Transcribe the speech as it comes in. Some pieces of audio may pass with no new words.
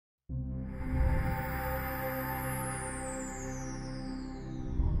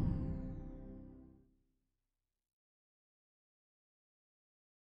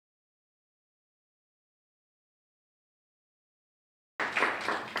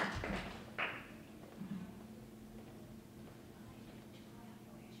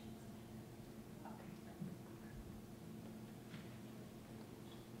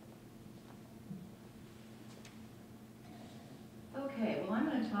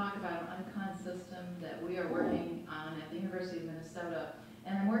going to talk about an icon system that we are working on at the University of Minnesota.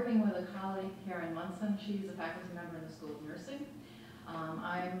 And I'm working with a colleague, Karen Monsen. She's a faculty member in the School of Nursing.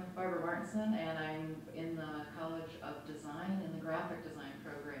 I'm Barbara Martinson, and I'm in the College of Design in the Graphic Design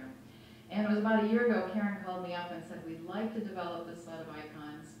program. And it was about a year ago, Karen called me up and said, we'd like to develop this set of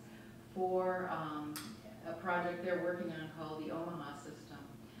icons for a project they're working on called the Omaha System.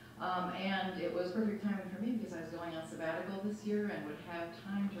 And it was perfect timing for me because I was going on sabbatical this year and would have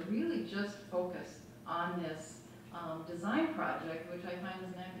time to really just focus on this design project, which I find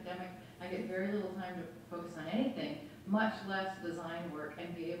as an academic, I get very little time to focus on anything, much less design work,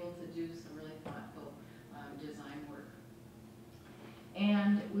 and be able to do some really thoughtful design work.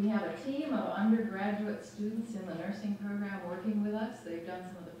 And we have a team of undergraduate students in the nursing program working with us. They've done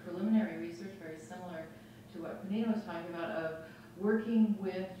some of the preliminary research, very similar to what Annika was talking about, of working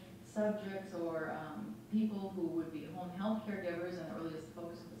with subjects or people who would be home health caregivers, and it really is the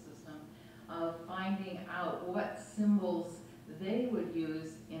focus of the system, of finding out what symbols they would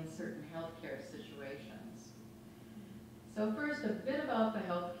use in certain healthcare situations. So first, a bit about the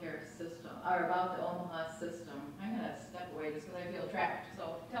healthcare system, or about the Omaha system. I'm going to step away just because I feel trapped,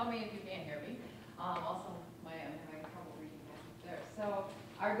 so tell me if you can't hear me. Also, I'm having trouble reading back there. So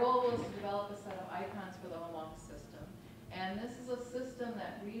our goal was to develop a set of icons for the Omaha system. And this is a system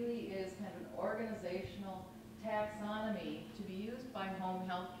that really is kind of an organizational taxonomy to be used by home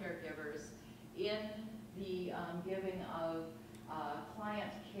health caregivers in the giving of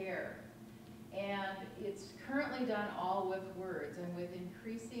client care. And it's currently done all with words, and with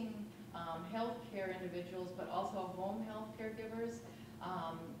increasing healthcare individuals, but also home health caregivers,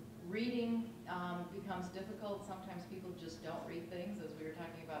 reading becomes difficult. Sometimes people just don't read things, as we were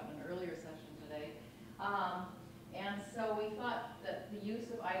talking about in an earlier session today. And so we thought that the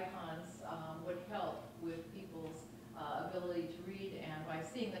use of icons would help with people's ability to read, and by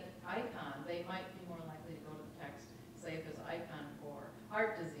seeing the icon, they might be more likely to go to the text. Say if there's an icon for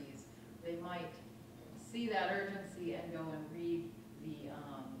heart disease, they might see that urgency and go and read the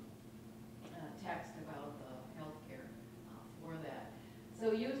text about the healthcare for that.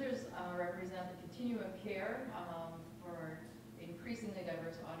 So users represent the continuum of care for increasingly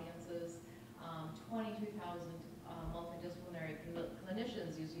diverse audiences. 22,000 multidisciplinary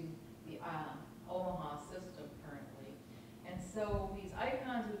clinicians using the Omaha system currently. And so these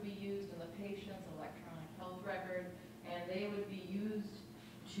icons would be used in the patient's electronic health record, and they would be used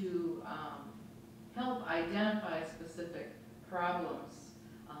to help identify specific problems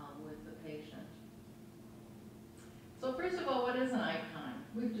with the patient. So first of all, what is an icon?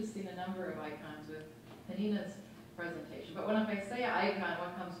 We've just seen a number of icons with Anina's presentation, but when I say icon,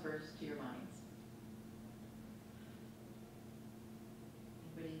 what comes first to your minds?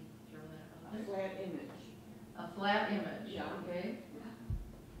 Anybody throw that out there? A flat image. A flat image, Yeah. Okay.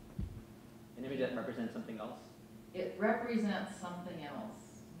 An image that represents something else? It represents something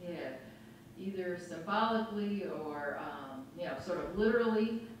else, yeah. Either symbolically or, sort of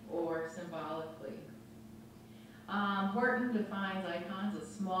literally or symbolically. Horton defines icons as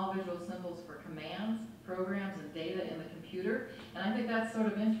small visual symbols for commands, programs, and data in the computer. And I think that's sort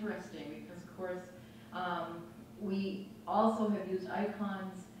of interesting because, of course, we also have used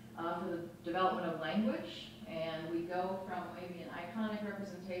icons for the development of language. And we go from maybe an iconic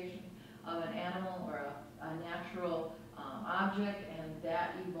representation of an animal or a natural object, and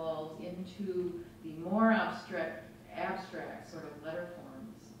that evolves into the more abstract sort of letter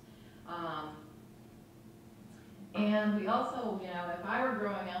forms. And we also, if I were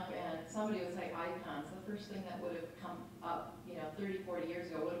growing up and somebody would say icons, the first thing that would have come up, 30, 40 years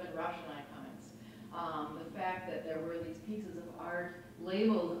ago would have been Russian icons. The fact that there were these pieces of art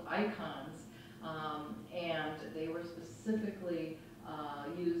labeled icons, and they were specifically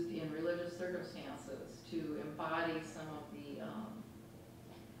used in religious circumstances to embody some of the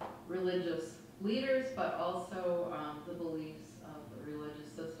religious leaders, but also the beliefs of the religious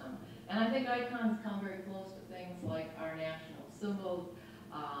system. And I think icons come very close to things like our national symbol,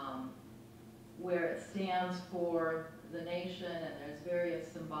 where it stands for the nation, and there's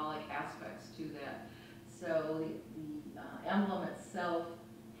various symbolic aspects to that. So the emblem itself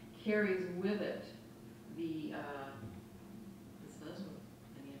carries with it the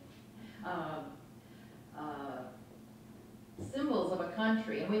symbols of a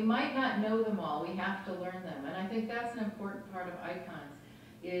country, and we might not know them all. We have to learn them, and I think that's an important part of icons.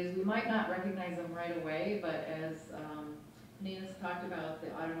 Is we might not recognize them right away, but as Nina's talked about the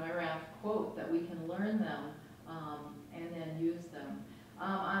Autoneurath quote, that we can learn them and then use them.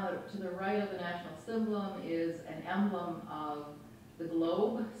 To the right of the national symbol is an emblem of the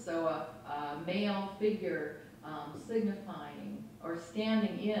globe, so a male figure signifying or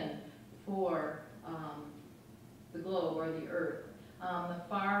standing in for the globe or the earth. The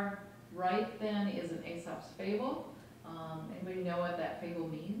far right then is an Aesop's fable. Anybody know what that fable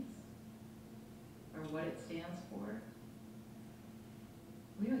means? Or what it stands for?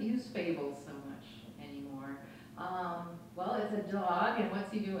 We don't use fables so much anymore. Well, it's a dog, and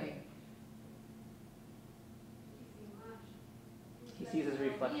what's he doing? He sees his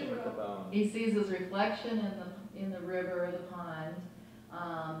reflection with the bone. He sees his reflection in the river or the pond.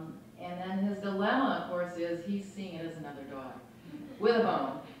 And then his dilemma, of course, is he's seeing it as another dog with a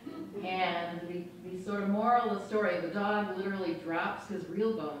bone. And the sort of moral of the story, the dog literally drops his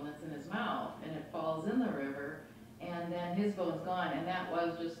real bone that's in his mouth, and it falls in the river, and then his bone's gone, and that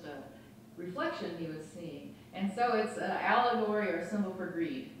was just a reflection he was seeing. And so it's an allegory or symbol for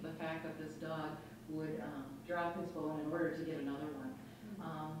greed, the fact that this dog would drop his bone in order to get another one.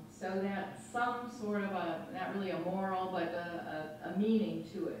 So that's some sort of a, not really a moral, but a meaning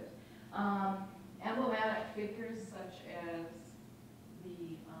to it. Emblematic figures such as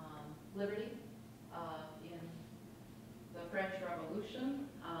the Liberty in the French Revolution,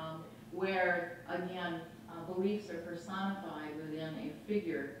 where, again, beliefs are personified within a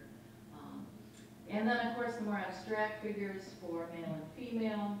figure. And then, of course, the more abstract figures for male and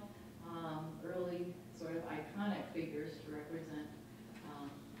female, early sort of iconic figures to represent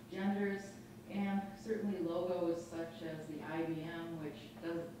genders, and certainly logos such as the IBM, which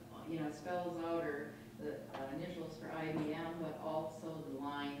does, spells out or the initials for IBM, but also the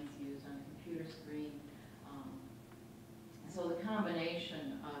lines used on a computer screen. So the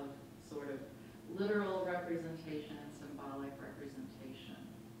combination of sort of literal representation and symbolic representation.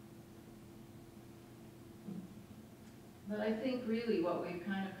 But I think really what we've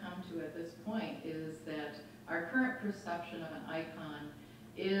kind of come to at this point is that our current perception of an icon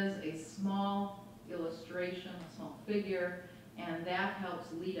is a small illustration, a small figure, and that helps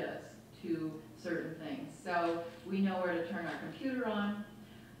lead us to certain things. So we know where to turn our computer on.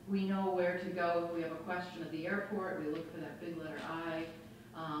 We know where to go if we have a question at the airport. We look for that big letter I.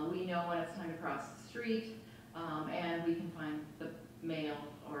 We know when it's time to cross the street, and we can find the male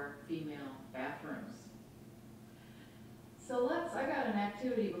or female bathrooms. So I got an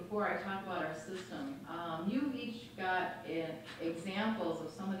activity before I talk about our system. You each got examples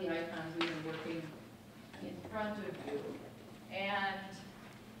of some of the icons we've been working in front of you. And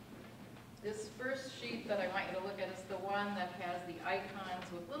this first sheet that I want you to look at is the one that has the icons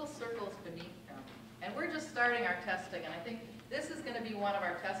with little circles beneath them. And we're just starting our testing, and I think this is going to be one of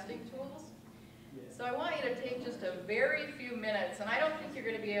our testing tools. Yes. So I want you to take just a very few minutes, and I don't think you're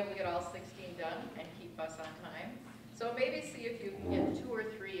going to be able to get all 16 done and keep us on time. So maybe see if you can get 2 or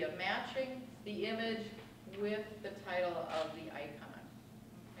 3 of matching the image with the title of the icon.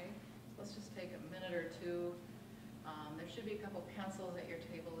 Okay, so let's just take a minute or two. There should be a couple pencils at your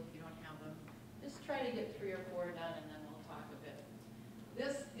table if you don't have them. Just try to get 3 or 4 done, and then we'll talk a bit.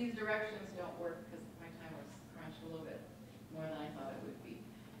 These directions don't work because my time was crunched a little bit more than I thought it would be.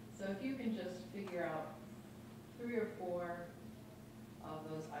 So if you can just figure out 3 or 4 of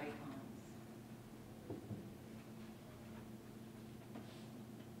those icons.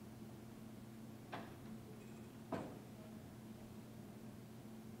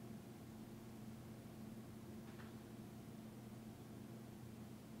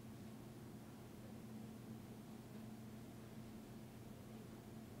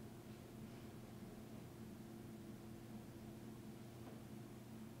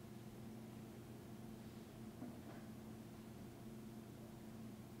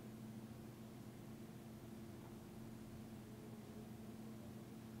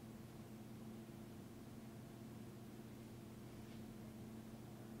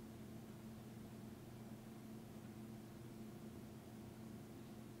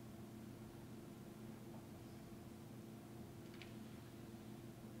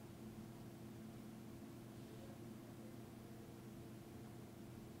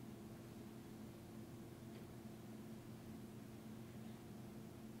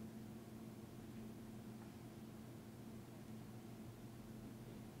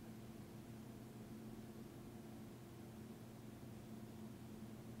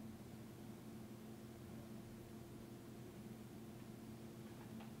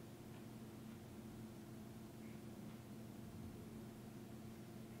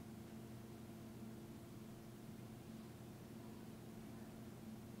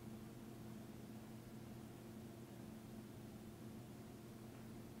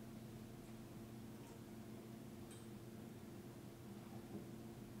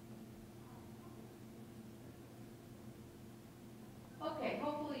 Okay,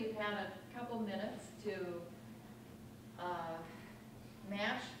 hopefully you've had a couple minutes to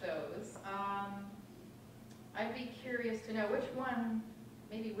I'd be curious to know which one,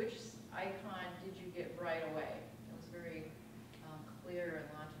 maybe which icon did you get right away? It was very clear and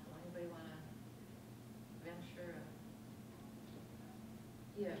logical. Anybody want to venture?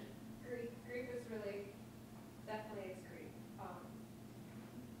 Yeah. Greek was really, definitely it's Greek.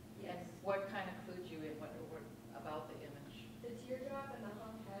 Yes. And what kind of clued you in? What about the image? The teardrop and the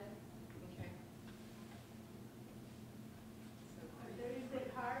hung head. Okay. So There is a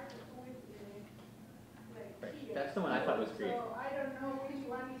heart with like Right. tears. That's the one I thought was Greek. So I don't know which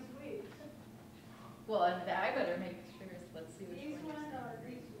one is which. well, and I better make sure. Let's see which This one. one you or said.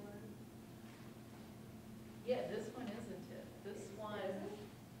 this one? Yeah, this one isn't it? This one.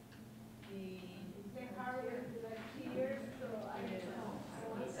 The. The heart with like tears, so I don't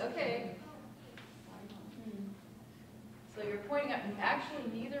know. Okay. So you're pointing out, actually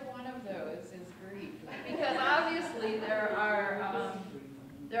neither one of those is Greek. Because obviously there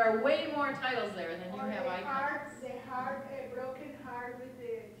are way more titles there than you Or have icons. the heart, a broken heart with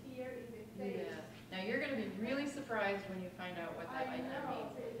the tear in the face. Yeah. Now you're going to be really surprised when you find out what that I icon know,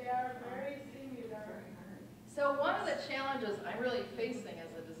 means. they are very similar. So one of the challenges I'm really facing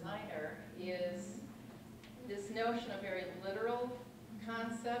as a designer is this notion of very literal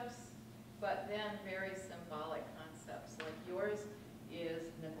concepts, but then very symbolic concepts. Like yours is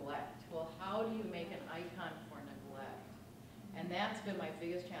neglect. Well, how do you make an icon for neglect? And that's been my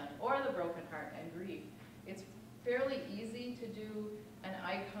biggest challenge. Or the broken heart and grief. It's fairly easy to do an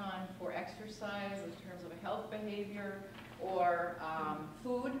icon for exercise in terms of a health behavior, or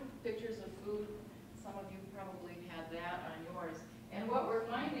food, pictures of food. Some of you probably had that on yours. And what we're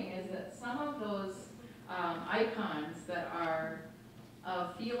finding is that some of those icons that are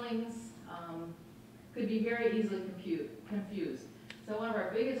feelings could be very easily confused. So one of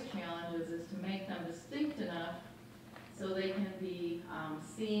our biggest challenges is to make them distinct enough so they can be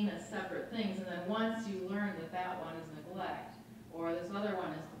seen as separate things. And then once you learn that that one is neglect, or this other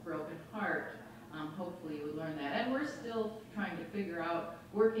one is the broken heart, hopefully you would learn that. And we're still trying to figure out,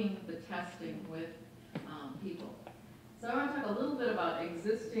 working the testing with people. So I want to talk a little bit about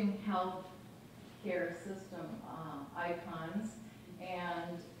existing health care system icons.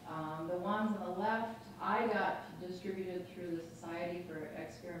 And the ones on the left, I got distributed through the Society for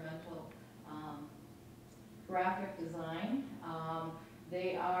Experimental Graphic Design.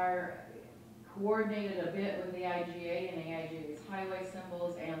 They are coordinated a bit with the IGA and the IGA's highway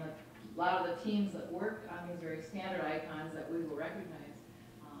symbols, and a lot of the teams that worked on these very standard icons that we will recognize.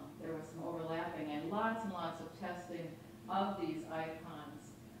 There was some overlapping and lots of testing of these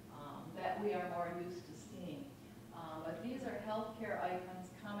icons that we are more used to seeing. But these are healthcare icons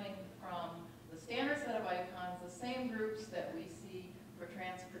coming from the standard set of icons, the same groups that we see for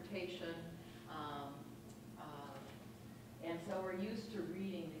transportation. And so we're used to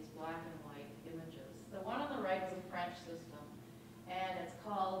reading these black and white images. The one on the right is a French system, and it's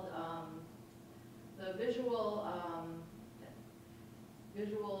called the Visual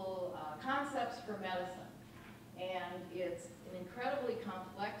Concepts for Medicine. And it's an incredibly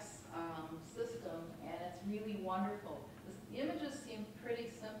complex system, and it's really wonderful. The images seem pretty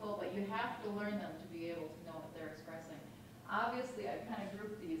simple, but you have to learn them to be able to know what they're expressing. Obviously, I've kind of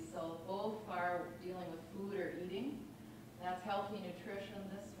grouped these, so both are dealing with food or eating. That's healthy nutrition.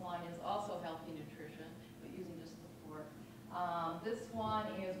 This one is also healthy nutrition, but using just the fork. This one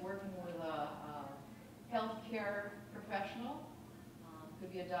is working with a healthcare professional. Could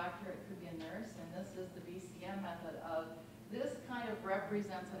be a doctor, it could be a nurse, and this is the BCM method of, this kind of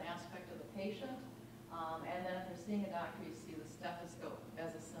represents an aspect of the patient, and then if you're seeing a doctor, you see the stethoscope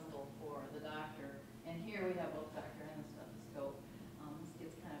as a symbol for the doctor. And here we have both doctor and the stethoscope. This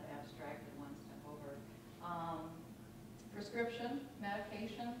gets kind of abstracted one step over. Prescription,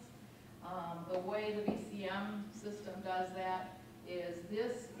 medications. The way the BCM system does that is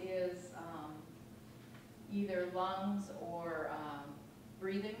this is either lungs or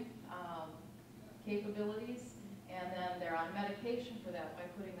breathing capabilities, and then they're on medication for that by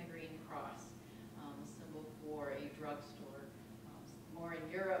putting the green cross, a symbol for a drugstore. More in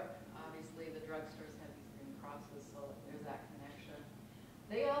Europe, obviously the drugstores have these green crosses, so there's that connection.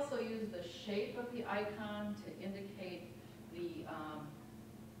 They also use the shape of the icon to indicate the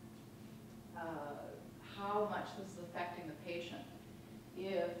how much this is affecting the patient.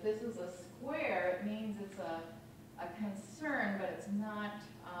 If this is a square, it means it's a concern, but it's not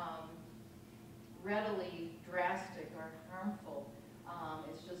readily drastic or harmful.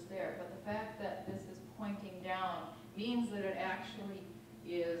 It's just there. But the fact that this is pointing down means that it actually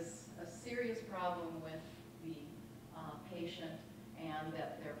is a serious problem with the patient, and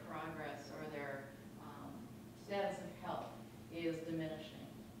that their progress or their status of health is diminishing.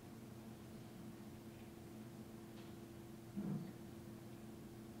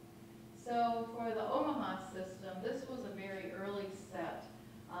 So for the Omaha system, this was a very early set.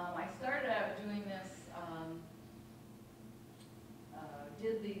 I started out doing this,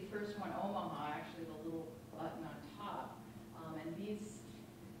 did the first one Omaha, actually the little button on top. And these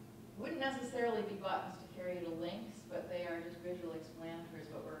wouldn't necessarily be buttons to carry to links, but they are just visual explanatories.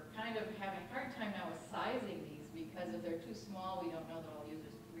 But we're kind of having a hard time now with sizing these because if they're too small, we don't know that all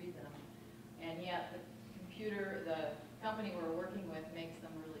users can read them. And yet the company we're working with makes them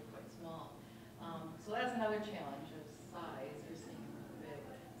really quite small. So that's another challenge of size, you're seeing them big.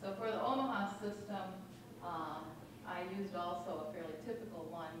 So for the Omaha system, I used also a fairly typical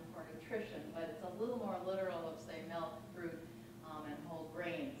one for nutrition, but it's a little more literal of, say, milk, fruit, and whole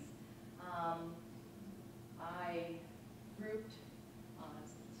grains. I grouped,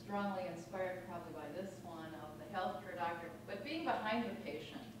 strongly inspired probably by this one, of the healthcare doctor, but being behind the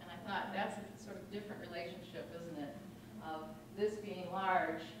patient. And I thought that's a sort of different relationship, isn't it? Of this being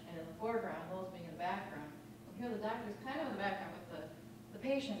large and in the foreground, those being in the background. And here the doctor's kind of in the background, but the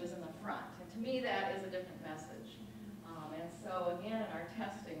patient is in the front. And to me, that is a different message. And so again, in our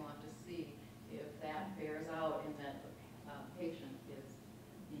testing, we'll have to see if that bears out in that the patient is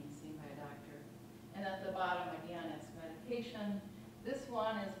being seen by a doctor. And at the bottom, again, it's medication. This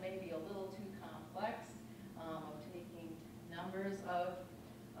one is maybe a little too complex, of taking numbers of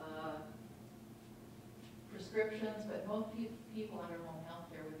prescriptions, but most people under home health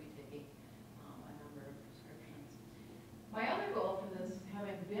care would be taking a number of prescriptions. My other goal for this,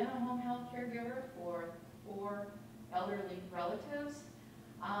 having been a home health caregiver for 4 elderly relatives,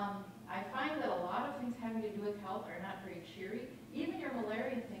 I find that a lot of things having to do with health are not very cheery. Even your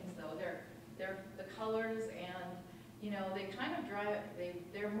malaria things, though, they're the colors and, you know, they kind of drive,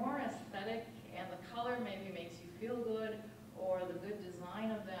 they're more aesthetic, and the color maybe makes you feel good, or the good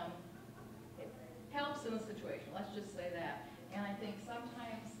design of them, it helps in the situation, let's just say that. And I think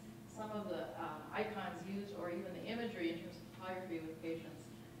sometimes some of the icons used, or even the imagery in terms of photography with patients,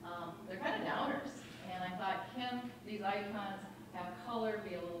 they're kind of downers. And I thought, can these icons have color,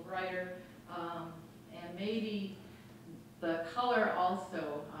 be a little brighter, and maybe the color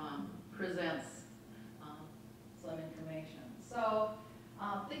also presents some information. So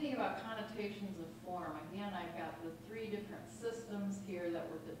thinking about connotations of form, again, I've got the 3 different systems here that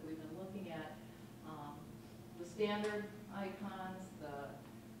we've been looking at. The standard icons, the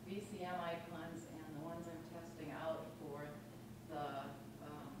VCM icons, and the ones I'm testing out for the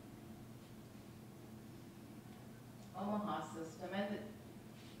Omaha system. And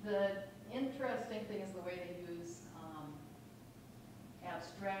the interesting thing is the way they use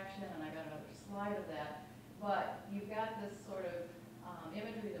abstraction, and I got another slide of that. But you've got this sort of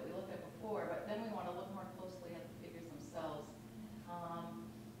imagery that we looked at before, but then we want to look more closely at the figures themselves.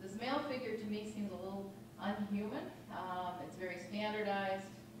 This male figure to me seems a little unhuman. It's very standardized.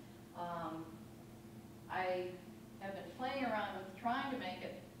 I have been playing around with trying to make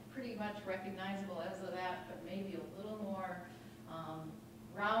it pretty much recognizable as of that, but maybe a little more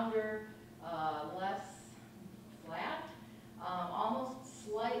rounder, less flat, almost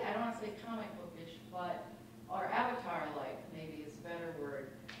slight, I don't want to say comic bookish, but, or avatar-like maybe is a better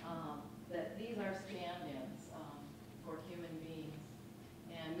word, that these are stand-ins for human beings.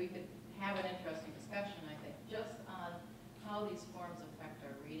 And we could have an interesting discussion, I think, just on how these forms affect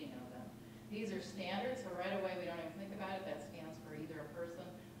our reading of them. These are standard, so right away we don't even think about it. That stands for either a person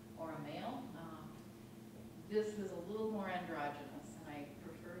or a male. This is a little more androgynous, and I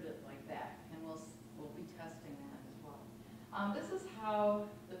preferred it like that, and we'll be testing that as well. This is how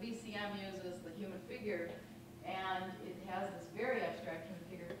the VCM uses the human figure, and it has this very abstract human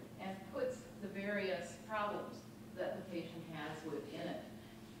figure and puts the various problems that the patient has within it.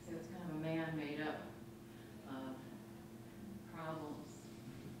 So it's kind of a man made up problems.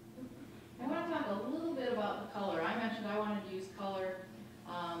 I want to talk a little bit about the color. I mentioned I wanted to use color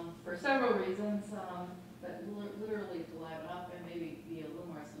for several reasons, but literally to liven up and maybe be a little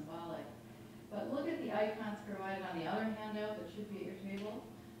more symbolic. But look at the icons provided on the other handout that should be at your table.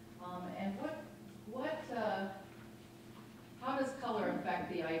 And how does color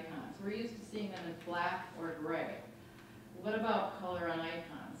affect the icons? We're used to seeing them in black or gray. What about color on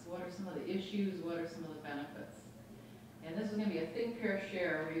icons? What are some of the issues? What are some of the benefits? And this is going to be a think, pair,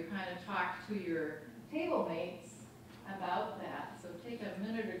 share, where you kind of talk to your table mates about that. So take a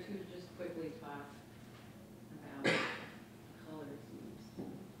minute or two to just quickly talk about colors used.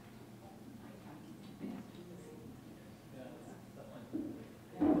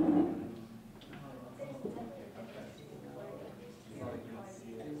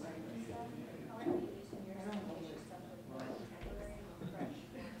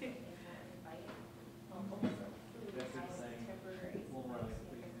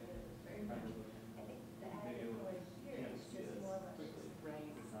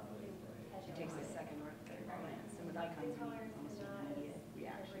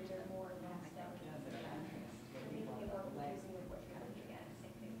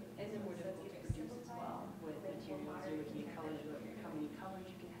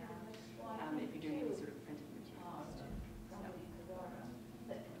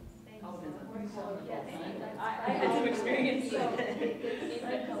 So, yes, I had some experience with So, it. it's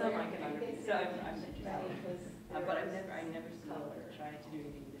Some iconography, so I'm interested. Right, But I never seen it try to do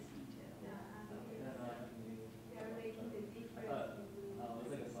anything this detail. They're making the difference it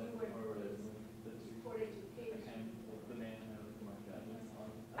was like a slide before where there's the two, for the education. hand, the man and the mark judges on.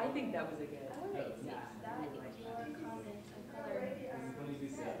 I think that was a good. I would Yeah. accept that if you are comment on color. When you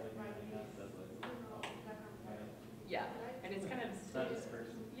do that, like anything else, that's like, right? Yeah, and it's kind of. It's not just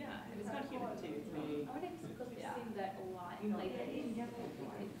person. Yeah, and it's not human too. It's maybe. I would think because we've Yeah. seen that a lot, like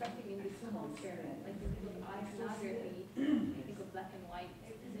reflecting in this culture, like when people buy iconography, they think of black and white,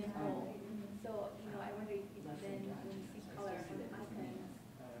 simple. So, I wonder if then when you see color on the icons, then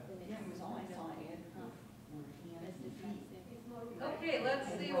it's kind of like, that's distracting. Okay, let's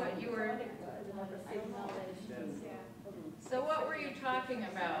see what you were, so what were you talking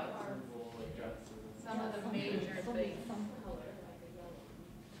about? Symbol, like dresses. Some of the major things.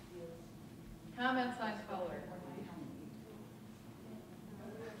 Comments on color?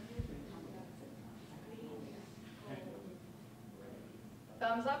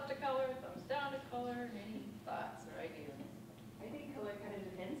 Thumbs up to color, thumbs down to color, any thoughts or ideas? I think color kind of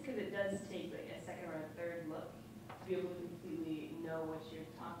depends because it does take like a second or a third look to be able to completely know what you're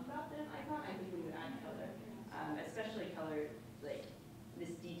talking about in an icon. I think we would add color, especially color like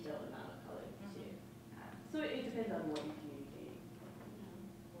this detailed amount of color too. So it depends on what you're communicating.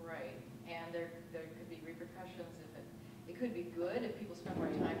 Right, and there could be repercussions if it could be good if people spend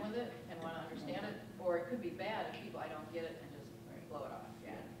more time with it and want to understand it, or it could be bad if people, I don't get it and just blow it off.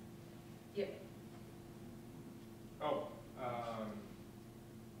 Yeah. Yeah. Oh,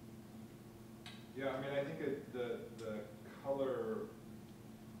 yeah, I mean, I think the color,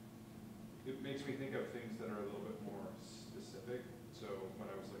 it makes me think of things that are a little bit more specific. So when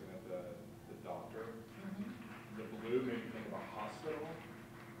I was looking at the doctor, the blue made me think of a hospital.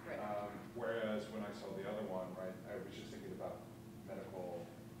 Right. Whereas when I saw the other one, right, I was just thinking about medical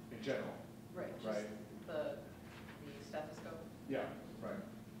in general. Right. Just Right. the stethoscope. Yeah, right.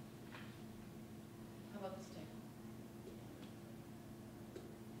 How about this thing?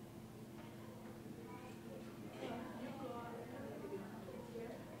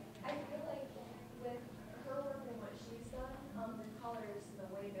 I feel like with her work and what she's done, the colors, the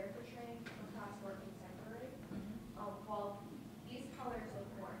way they're portraying across more contemporary, while these colors look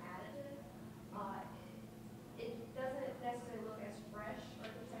more additive, it doesn't necessarily look as fresh or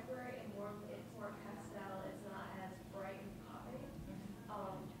contemporary, and it's more pastel, it's not as bright and popping.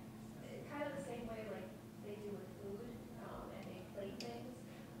 Kind of the same way like they do with food, and they plate things.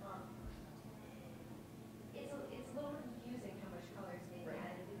 It's a little confusing how much color is being Right.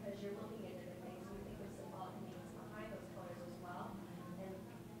 added because you're looking at different things. We think of symbolic meanings behind those colors as well. And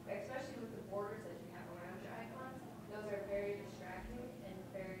especially with the borders that you have around your icons, those are very distracting and it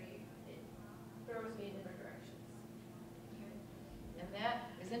throws me in different directions. And that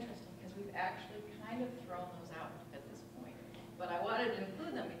is interesting because we've actually kind of thrown those out at this point. But I wanted to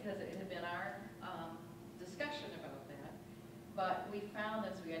include them because it had been our discussion about that. But we found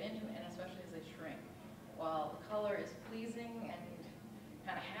as we got into it, and especially as they shrink, while the color is pleasing and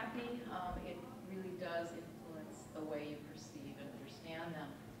kind of happy, it really does influence the way you perceive and understand them.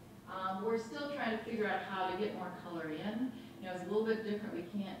 We're still trying to figure out how to get more color in. It's a little bit different. We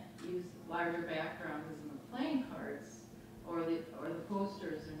can't use larger backgrounds as in the playing cards or the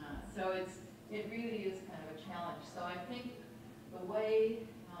posters or not. So it really is kind of a challenge. So I think the way,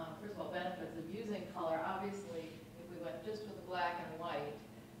 first of all, benefits of using color, obviously, if we went just with the black and white,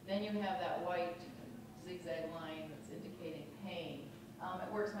 then you have that white zigzag line that's indicating pain.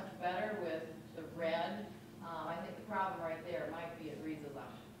 It works much better with the red. I think the problem right there might be it reads as a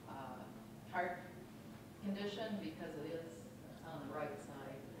heart condition because it is on the right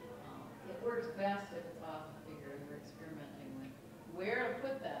side. It works best if it's off the figure, and we're experimenting with where to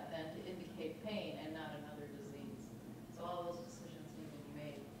put that then to indicate pain and not another disease. So all those decisions need to be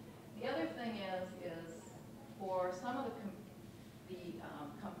made. The other thing is for some of the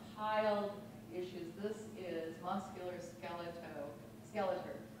compiled issues, this is muscular skeletal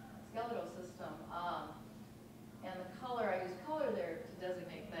system, and the color, I use color there to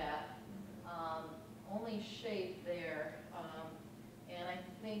designate that. Only shape there, and I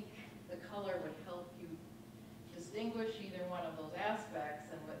think the color would help you distinguish either one of those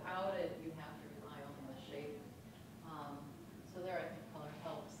aspects, and without it, you have to rely on the shape. So there, I think color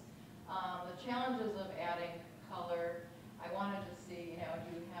helps. The challenges of adding color, I wanted to see, do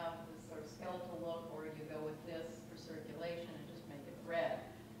you have this sort of skeletal look, or do you go with this for circulation and just make it red?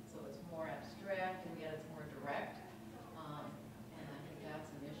 So it's more abstract, and yet it's more direct, and I think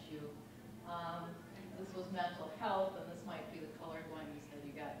that's an issue. This was mental health, and this might be the color one you said you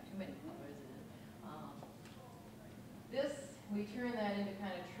got too many colors in. we turn that into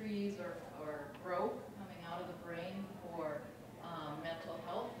kind of trees or growth coming out of the brain for mental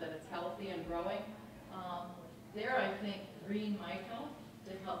health, that it's healthy and growing. There, I think green might help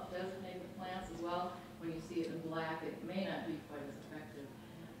to help designate the plants as well. When you see it in black, it may not be quite as effective.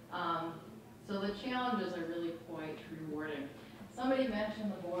 So the challenges are really quite rewarding. Somebody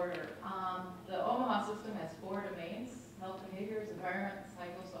mentioned the border. The Omaha System has 4 domains: health, behaviors, environment,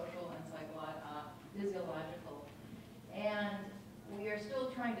 psychosocial, and physiological. And we are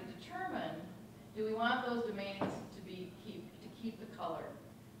still trying to determine, do we want those domains to keep the color,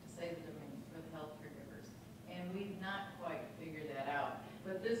 to say the domain for the health caregivers? And we've not quite figured that out.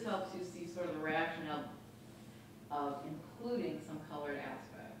 But this helps you see sort of the rationale of including some colored aspects.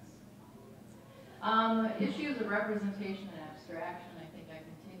 Issues of representation and abstraction, I think I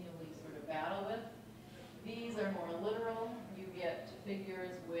continually sort of battle with. These are more literal. You get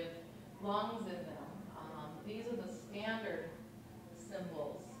figures with lungs in them. These are the standard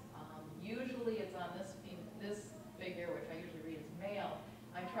symbols. Usually it's on this figure, which I usually read as male.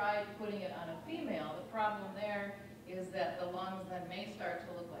 I tried putting it on a female. The problem there is that the lungs then may start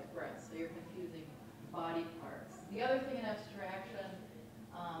to look like breasts, so you're confusing body parts. The other thing in abstraction,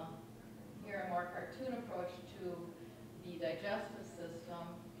 here a more cartoon approach to the digestive system.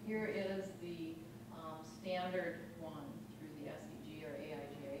 Here is the standard one through the SEG or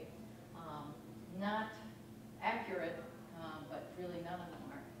AIGA. Not accurate, but really none of them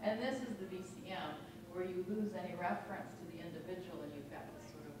are. And this is the VCM, where you lose any reference to the individual and you've got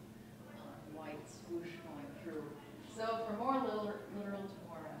this sort of white swoosh going through. So from more literal to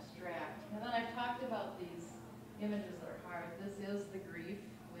more abstract. And then I've talked about these images that are hard. This is the grief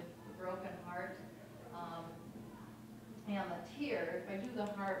with the broken heart and the tear. If I do the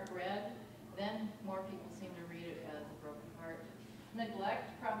heart red, then more people seem to read it as a broken heart.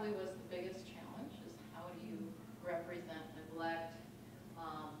 Neglect probably was the biggest challenge, is how do you represent neglect?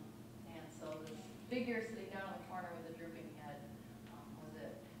 And so this figure sitting down in the corner with a drooping head was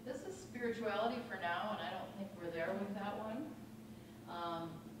it. This is spirituality for now, and I don't think we're there with that one.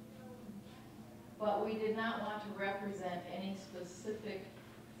 But we did not want to represent any specific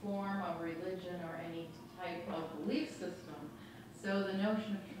form of religion or any type of belief system. So the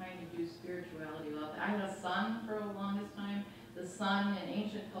notion of trying to do spirituality, well, I had a sun for the longest time. The sun in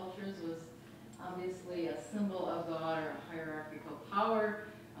ancient cultures was obviously a symbol of God or a hierarchical power.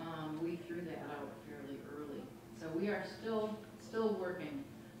 We threw that out fairly early. So we are still working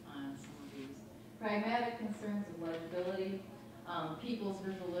on some of these. Pragmatic concerns of legibility, people's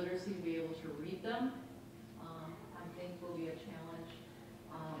visual literacy to be able to read them, I think will be a challenge.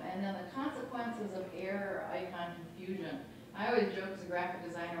 And then the consequences of error or icon confusion. I always joke as a graphic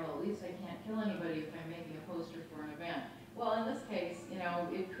designer, well, at least I can't kill anybody if I'm making a poster for an event. Well, in this case, you know,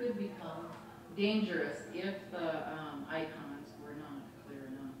 it could become dangerous if the icons were not clear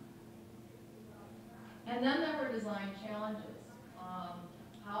enough. And then there were design challenges.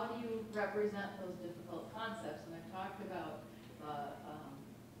 How do you represent those difficult concepts? And I've talked about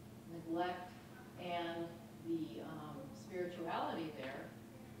neglect and the spirituality there.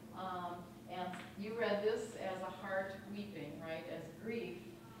 And you read this as a heart weeping, right, as grief.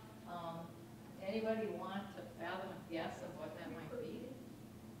 Anybody want to fathom a guess of what that might be?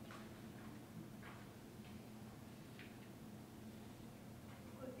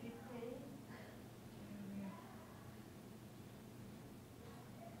 Would be pain.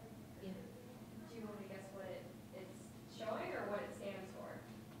 Do you want me to guess what it's showing or what it stands for?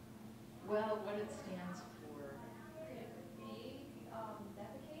 Well, what it stands for. It would be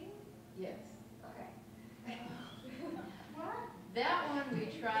defecating? Yes. Okay. What? That one we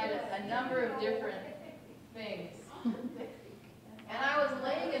tried a number of different things. And I was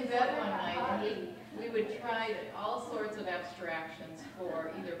laying in bed one night and we would try all sorts of abstractions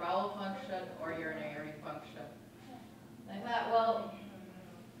for either bowel function or urinary function. And I thought, well,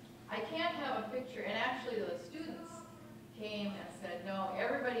 I can't have a picture. And actually the students came and said, no,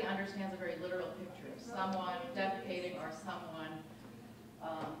 everybody understands a very literal picture of someone defecating or someone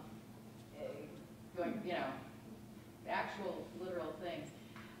going, you know, actual literal things.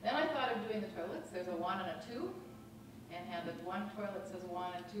 Then I thought of doing the toilets. There's a 1 and a 2, and have the one toilet says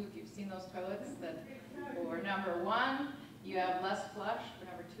 1 and 2. If you've seen those toilets, then for number 1, you have less flush. For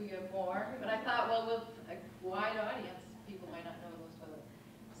number 2, you have more. But I thought, well, with a wide audience, people might not know those toilets.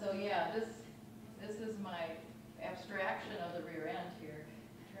 So yeah, this is my abstraction of the rear end here.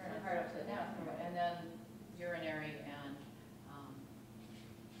 Turn the heart upside down, and then urinary and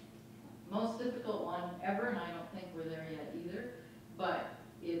most difficult one ever, and I don't think we're there yet either, but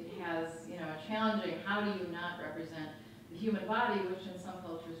it has, you know, a challenging, how do you not represent the human body, which in some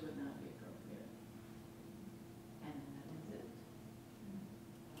cultures would not be appropriate. And that is it.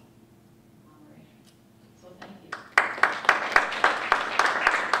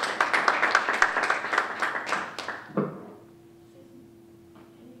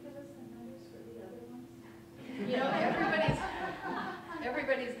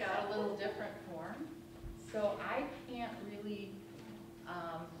 So I can't really,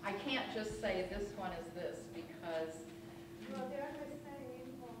 I can't just say this one is this because Well, they are the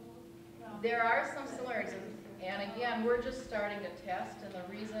same. Well, there are some similarities. And again, we're just starting to test, and the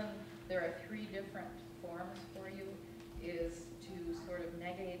reason there are 3 different forms for you is to sort of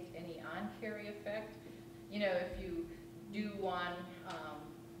negate any on-carry effect. You know, if you do one,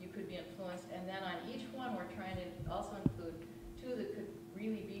 you could be influenced, and then on each one, we're trying to also include 2 that could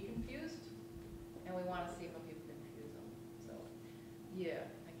really be confused, and we want to see how people confuse them. So, yeah,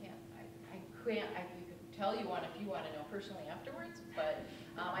 you could tell you one if you want to know personally afterwards, but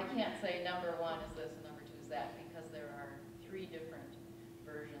I can't say number 1 is this and number 2 is that, because there are 3 different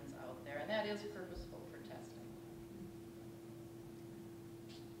versions out there, and that is purposeful for testing.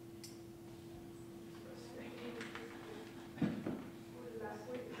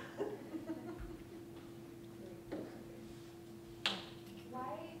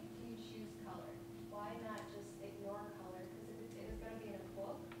 why do you choose color? Why not just ignore color? Because if it's going to be in a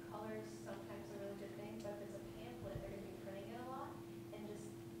book, colors sometimes are a really good thing, but if it's a pamphlet, they're going to be printing it a lot, and just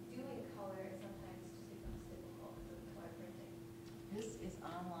doing color sometimes just becomes difficult because of the color printing. This is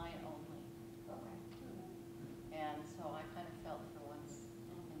online only. Okay. And so I kind of felt for once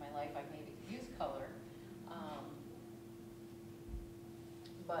in my life I maybe could use color.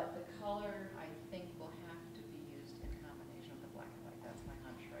 But the color, I think, will have to be used in combination with the black and white. That's my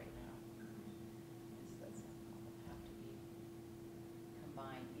hunch right now. Is that something will have to be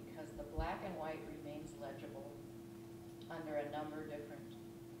combined because the black and white remains legible under a number of different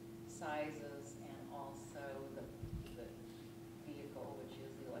sizes, and also the vehicle, which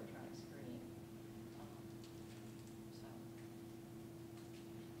is the electronic screen. So,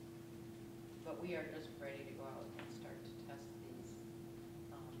 but we are just ready to go out and start to test these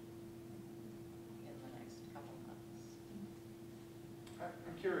in the next couple months.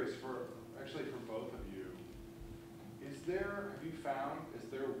 I'm curious actually for both of you, have you found, is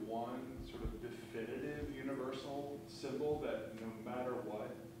there one sort of definitive universal symbol that no matter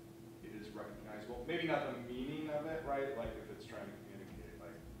what, it is recognizable? Maybe not the meaning of it, right? Like if it's trying to communicate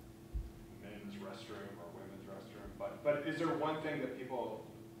like men's restroom or women's restroom, but is there one thing that people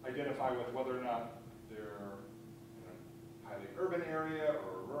identify with, whether or not they're in a highly urban area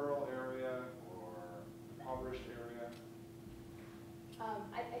or a rural area or impoverished area?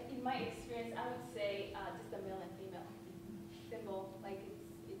 In my experience, I would say just a male and female symbol. Like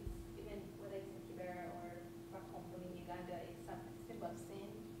it's even whether it's in Kibera or back home in Uganda, it's a symbol of sin.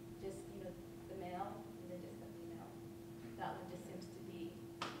 Just the male and then just the female. That one just seems to be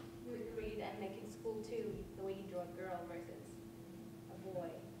you would read, and like in school too, the way you draw a girl versus a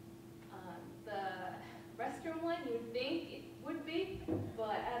boy. The restroom one, you would think it would be,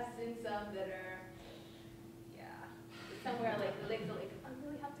 but I've seen some that are somewhere like the legs are like, I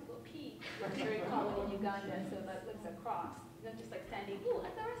really have to go pee. It's very common in Uganda, so that looks across. Not just like standing, ooh,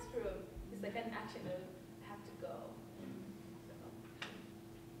 at the restroom. It's like an action of have to go. So.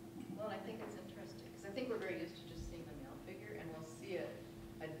 Well, I think it's interesting because I think we're very used to just seeing the male figure, and we'll see it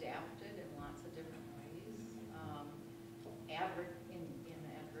adapted in lots of different ways.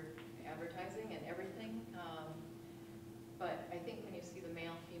 Advertising and everything. But I think when you see the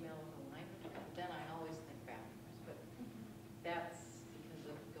male, female with a line between it, then I always think backwards. But that's because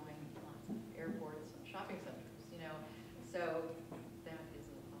of going to lots of airports and shopping centers, So that is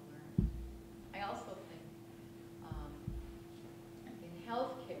a learn. I also think in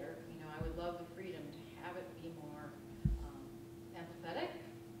healthcare, I would love the freedom to have it be more